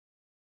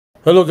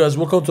Hello guys,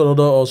 welcome to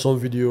another awesome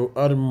video.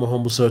 I'm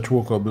Mohammed Search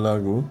Walker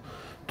Blago.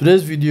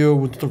 Today's video I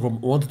want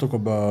to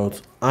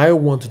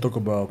talk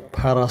about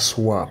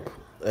Paraswap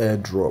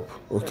Airdrop.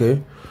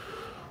 Okay,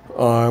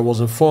 I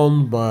was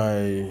informed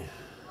by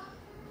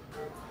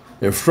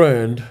a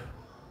friend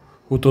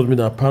who told me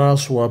that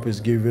Paraswap is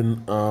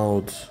doing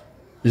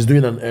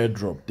an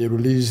airdrop. They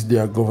released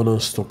their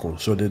governance token,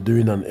 so they're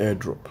doing an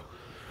airdrop.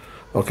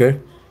 Okay,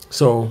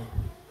 so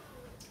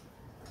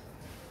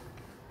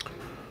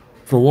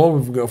from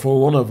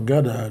what I've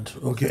gathered,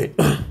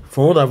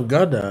 from what I've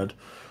gathered,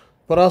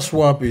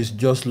 Paraswap is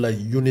just like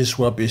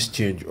Uniswap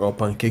Exchange or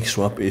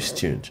PancakeSwap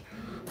Exchange,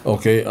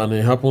 okay, and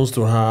it happens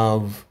to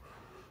have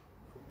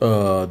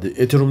the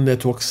Ethereum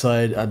network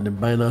side and the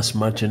Binance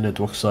Smart Chain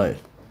network side,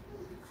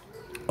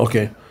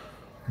 okay,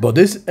 but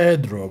this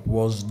airdrop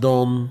was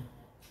done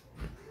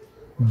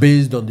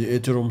based on the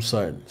Ethereum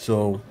side.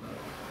 So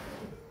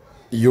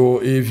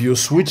if you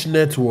switch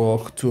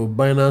network to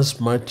Binance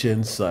Smart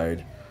Chain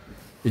side,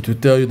 it will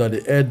tell you that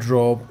the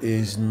airdrop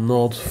is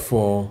not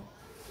for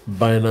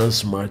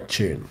Binance Smart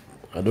Chain.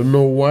 I don't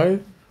know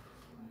why,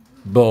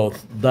 but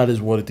that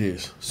is what it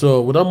is. So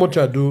without much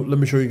ado, let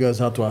me show you guys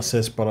how to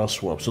access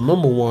Paraswap. So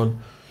number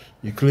one,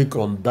 you click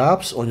on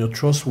dApps on your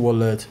Trust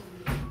wallet,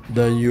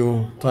 then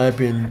you type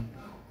in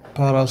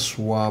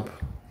paraswap.io.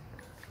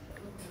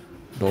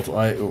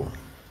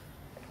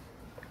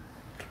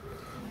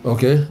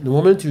 Okay, the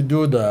moment you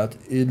do that,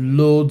 it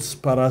loads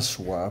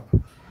Paraswap.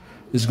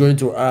 It's going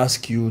to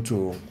ask you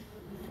to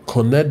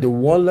connect the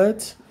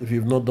wallet if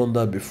you've not done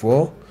that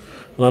before,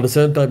 and at the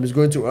same time it's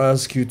going to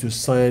ask you to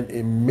sign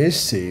a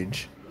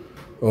message,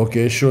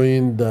 okay,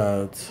 showing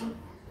that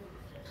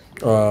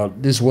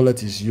this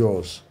wallet is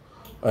yours.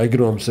 I get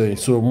what I'm saying.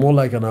 So more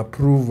like an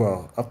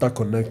approval after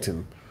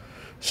connecting.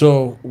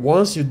 So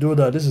once you do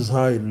that, this is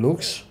how it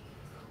looks.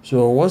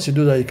 So once you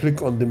do that, you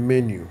click on the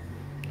menu,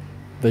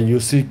 then you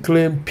see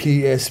claim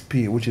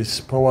PSP, which is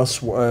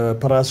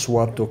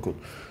Paraswap token.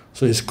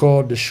 So it's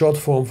called, the short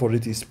form for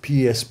it is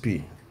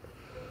PSP.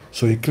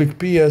 So you click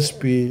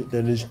PSP,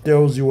 then it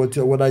tells you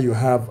whether you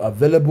have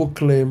available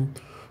claim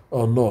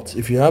or not.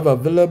 If you have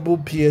available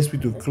PSP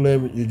to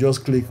claim, you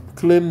just click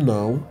claim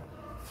now,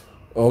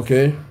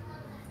 okay,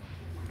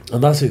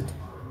 and that's it.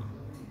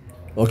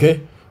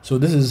 Okay, so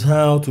this is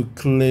how to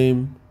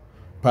claim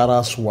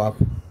Paraswap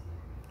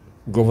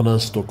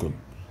governance token.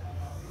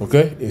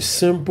 Okay, it's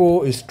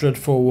simple, it's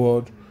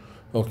straightforward,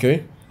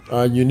 okay,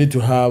 and you need to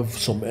have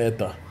some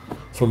Ether.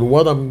 From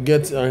what I'm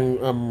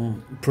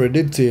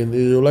predicting,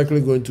 you're likely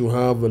going to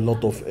have a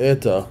lot of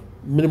Ether,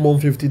 minimum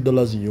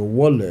 $50 in your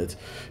wallet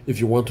if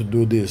you want to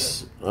do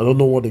this. I don't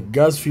know what the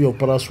gas fee of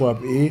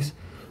Paraswap is,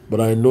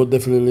 but I know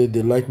definitely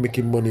they like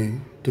making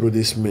money through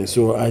this means.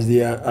 So as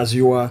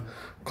you are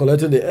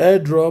collecting the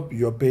airdrop,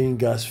 you're paying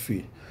gas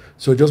fee.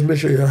 So just make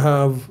sure you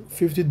have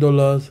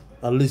 $50,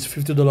 at least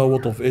 $50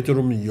 worth of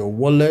Ethereum in your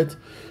wallet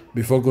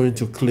before going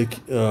to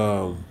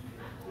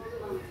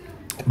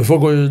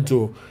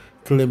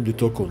claim the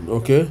token.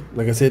 Okay,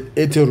 like I said,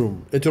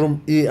 Ethereum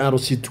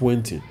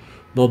ERC20,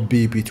 not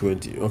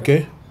BEP20.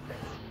 Okay,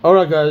 all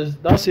right guys,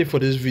 that's it for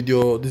this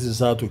video. This is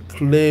how to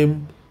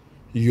claim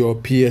your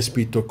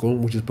PSP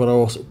token, which is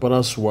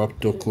Paraswap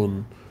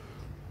token,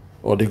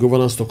 or the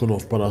governance token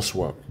of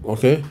Paraswap.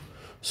 Okay,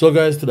 so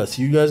guys, till I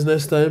see you guys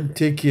next time,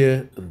 take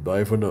care and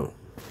bye for now.